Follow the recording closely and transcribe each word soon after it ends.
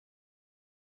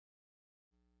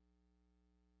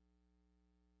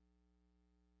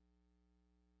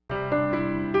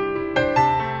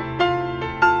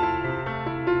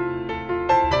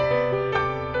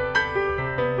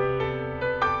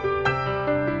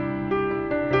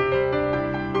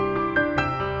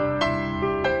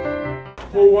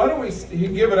Well, why don't we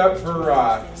give it up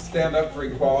for Stand Up for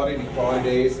Equality and Equality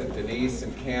Days, and Denise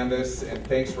and Candace, and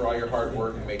thanks for all your hard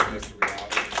work in making this a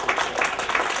reality.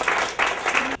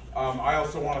 I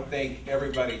also want to thank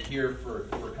everybody here for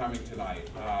coming tonight.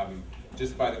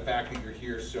 Just by the fact that you're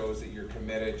here shows that you're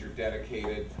committed, you're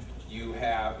dedicated, you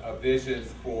have a vision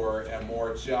for a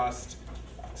more just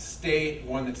state,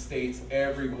 one that states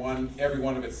every one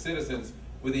of its citizens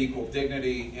with equal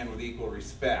dignity and with equal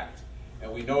respect.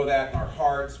 And we know that in our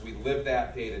hearts. We live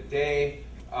that day to day.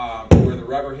 Where the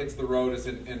rubber hits the road is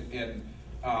in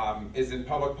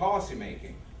public policy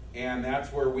making. And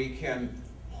that's where we can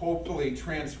hopefully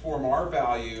transform our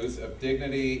values of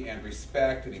dignity and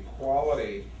respect and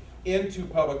equality into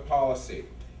public policy.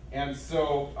 And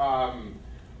so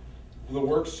the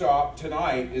workshop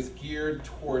tonight is geared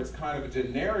towards kind of a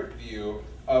generic view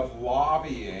of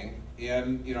lobbying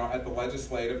at the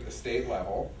legislative, the state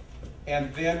level.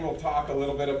 And then we'll talk a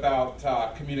little bit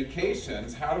about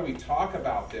communications. How do we talk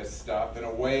about this stuff in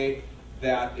a way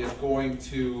that is going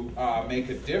to make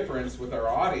a difference with our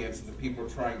audience, the people we're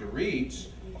trying to reach?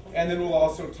 And then we'll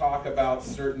also talk about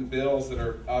certain bills that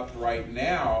are up right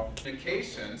now.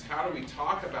 Communications, how do we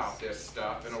talk about this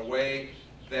stuff in a way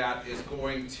that is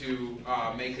going to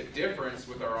make a difference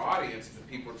with our audience, the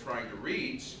people we're trying to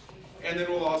reach? And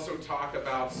then we'll also talk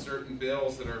about certain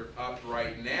bills that are up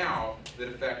right now that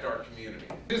affect our community.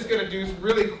 I'm just going to do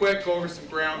really quick, go over some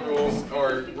ground rules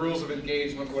or rules of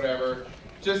engagement, whatever,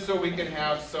 just so we can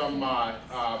have some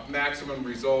maximum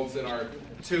results in our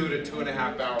 2 to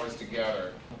 2.5 hours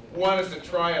together. One is to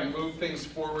try and move things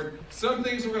forward. Some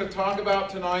things we're going to talk about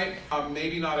tonight,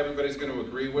 maybe not everybody's going to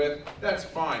agree with. That's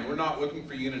fine. We're not looking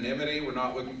for unanimity. We're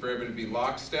not looking for everybody to be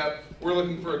lockstep. We're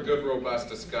looking for a good, robust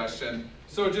discussion.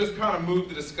 So just kind of move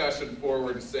the discussion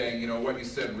forward and saying, what you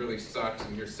said really sucks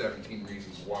and here's 17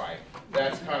 reasons why.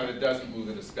 That's kind of, it doesn't move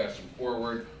the discussion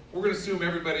forward. We're going to assume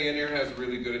everybody in here has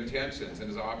really good intentions and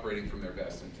is operating from their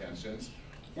best intentions.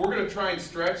 We're going to try and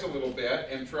stretch a little bit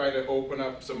and try to open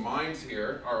up some minds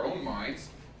here, our own minds,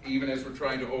 even as we're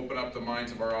trying to open up the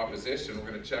minds of our opposition. We're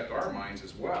going to check our minds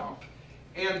as well.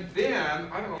 And then,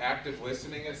 I don't know, active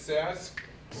listening it says.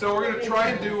 So we're going to try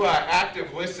and do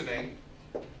active listening.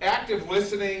 Active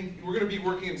listening, we're going to be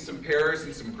working in some pairs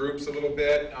and some groups a little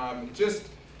bit. Just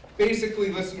basically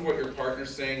listen to what your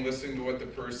partner's saying, listen to what the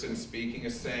person speaking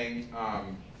is saying,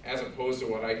 as opposed to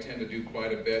what I tend to do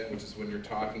quite a bit, which is when you're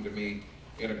talking to me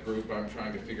in a group, I'm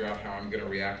trying to figure out how I'm going to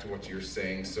react to what you're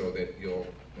saying so that you'll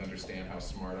understand how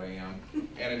smart I am.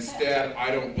 And instead, I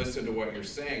don't listen to what you're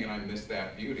saying, and I miss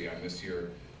that beauty. I miss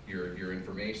your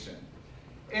information.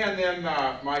 And then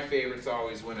my favorite's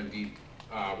always when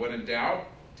in doubt,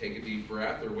 take a deep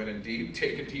breath, or when in deep,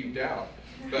 take a deep doubt.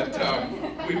 But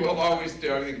we will always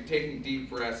do, I think taking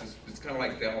deep breaths is kind of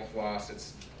like dental floss.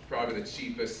 It's probably the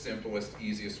cheapest, simplest,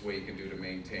 easiest way you can do to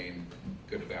maintain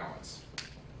good balance.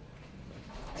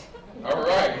 All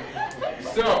right,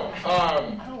 so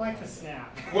I don't like to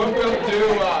snap. What we'll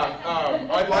do,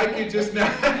 I'd like you just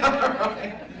now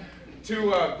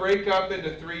to break up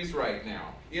into threes right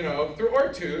now,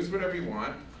 or twos, whatever you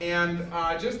want, and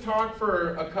just talk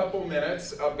for a couple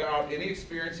minutes about any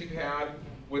experience you've had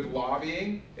with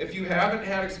lobbying. If you haven't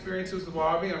had experiences with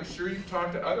lobbying, I'm sure you've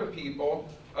talked to other people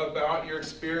about your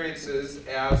experiences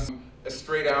as a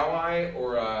straight ally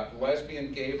or a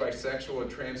lesbian, gay, bisexual, or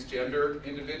transgender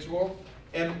individual,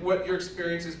 and what your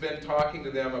experience has been talking to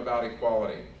them about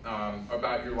equality,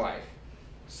 about your life.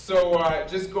 So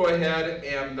just go ahead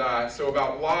and, so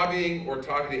about lobbying or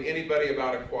talking to anybody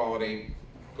about equality,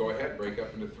 go ahead, break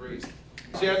up into threes.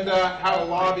 Agenda, how to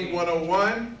lobby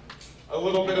 101, a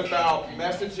little bit about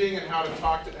messaging and how to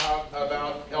talk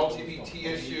about LGBT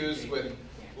issues with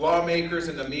lawmakers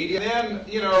and the media. And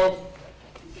then,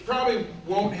 probably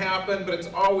won't happen, but it's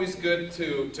always good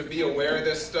to be aware of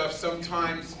this stuff.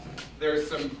 Sometimes there's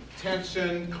some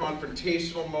tension,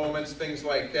 confrontational moments, things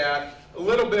like that. A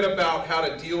little bit about how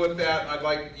to deal with that. I'd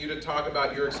like you to talk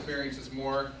about your experiences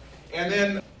more. And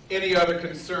then any other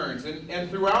concerns. And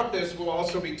throughout this, we'll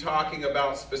also be talking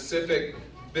about specific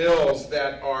bills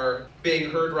that are being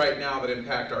heard right now that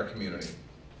impact our community.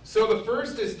 So the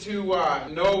first is to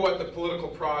know what the political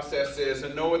process is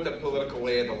and know what the political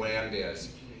lay of the land is.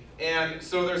 And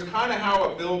so there's kind of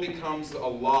how a bill becomes a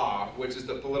law, which is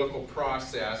the political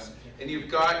process, and you've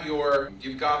got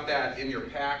that in your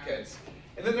packets.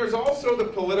 And then there's also the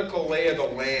political lay of the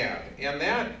land, and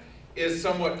that is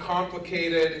somewhat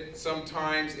complicated.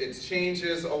 Sometimes it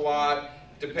changes a lot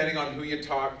depending on who you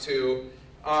talk to.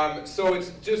 So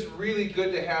it's just really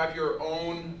good to have your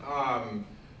own,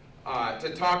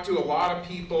 to talk to a lot of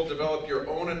people, develop your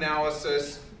own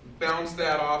analysis, bounce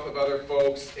that off of other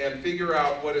folks, and figure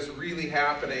out what is really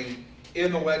happening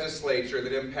in the legislature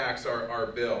that impacts our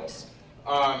bills.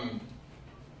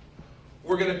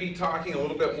 We're going to be talking a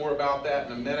little bit more about that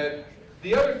in a minute.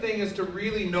 The other thing is to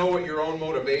really know what your own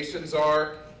motivations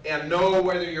are and know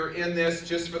whether you're in this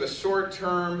just for the short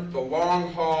term, the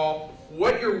long haul,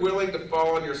 what you're willing to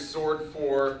fall on your sword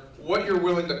for, what you're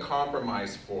willing to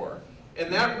compromise for.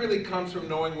 And that really comes from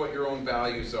knowing what your own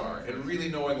values are and really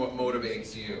knowing what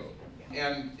motivates you.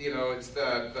 And, you know, it's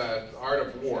the art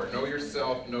of war. Know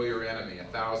yourself, know your enemy.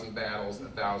 1,000 battles,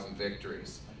 1,000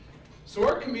 victories. So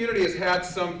our community has had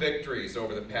some victories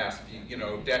over the past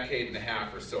decade and a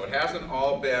half or so. It hasn't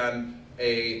all been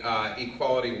a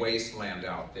equality wasteland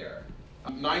out there.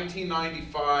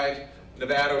 1995,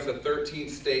 Nevada was the 13th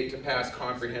state to pass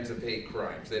comprehensive hate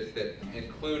crimes that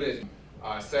included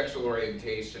sexual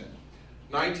orientation.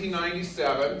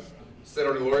 1997,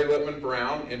 Senator Lori Lippman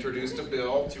Brown introduced a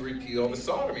bill to repeal the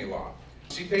sodomy law.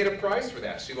 She paid a price for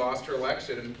that. She lost her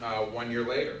election 1 year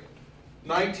later.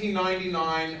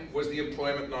 1999 was the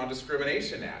Employment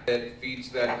Non-Discrimination Act that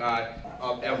featured that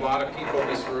a lot of people in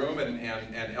this room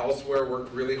and elsewhere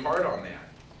worked really hard on that.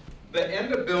 The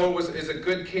ENDA bill is a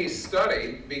good case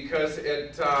study because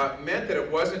it meant that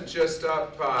it wasn't just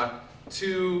up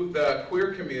to the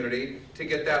queer community to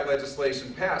get that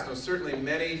legislation passed. Now, certainly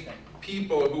many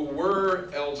people who were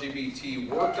LGBT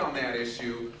worked on that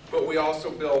issue, but we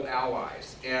also built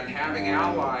allies. And having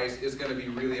allies is going to be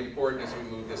really important as we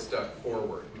move this stuff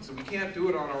forward. So we can't do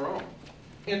it on our own.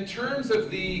 In terms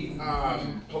of the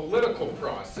political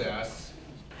process,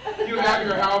 you have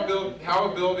your how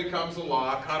a bill becomes a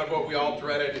law, kind of what we all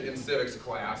dreaded in civics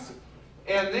class.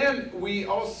 And then we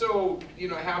also,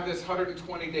 have this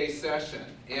 120-day session.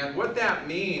 And what that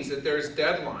means is that there's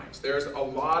deadlines. There's a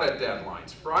lot of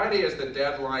deadlines. Friday is the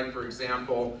deadline, for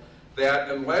example,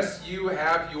 that unless you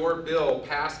have your bill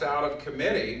passed out of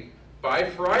committee by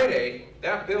Friday,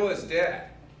 that bill is dead.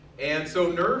 And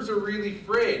so nerves are really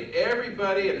frayed.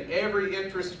 Everybody in every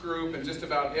interest group and just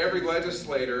about every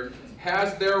legislator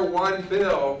has their one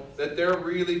bill that they're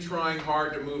really trying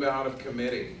hard to move out of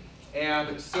committee.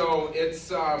 And so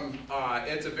it's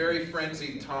a very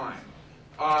frenzied time.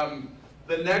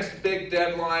 The next big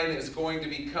deadline is going to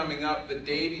be coming up the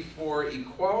day before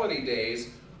Equality Days,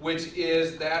 which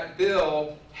is that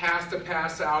bill has to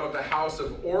pass out of the House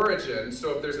of Origin.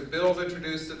 So if there's a bill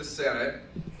introduced to the Senate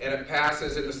and it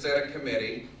passes in the Senate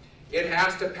committee, it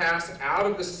has to pass out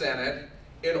of the Senate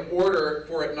in order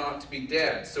for it not to be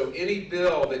dead. So any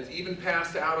bill that's even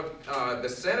passed out of the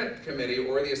Senate committee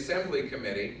or the Assembly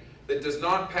committee that does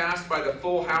not pass by the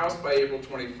full House by April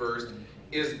 21st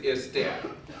is dead.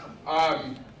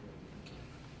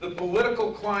 The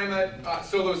political climate,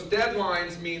 so those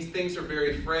deadlines means things are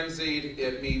very frenzied.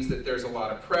 It means that there's a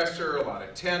lot of pressure, a lot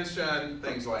of tension,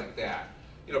 things like that.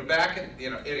 Back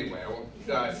in, anyway,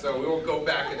 so we won't go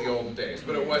back in the olden days,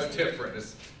 but it was different,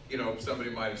 as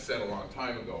somebody might have said a long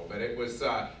time ago. But it was,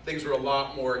 things were a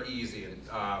lot more easy,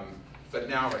 but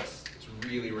now it's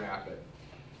really rapid.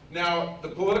 Now, the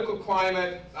political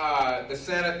climate, the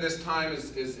Senate this time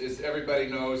is everybody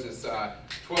knows, is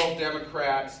 12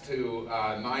 Democrats to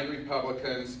 9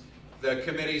 Republicans. The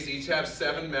committees each have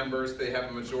 7 members. They have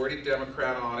a majority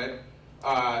Democrat on it.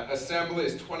 Assembly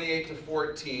is 28 to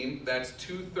 14. That's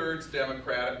 2/3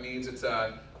 Democrat. It means it's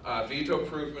a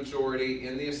veto-proof majority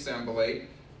in the Assembly.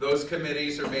 Those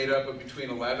committees are made up of between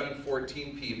 11 and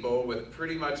 14 people with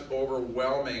pretty much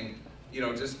overwhelming,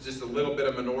 just a little bit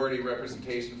of minority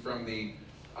representation from the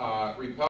Republicans.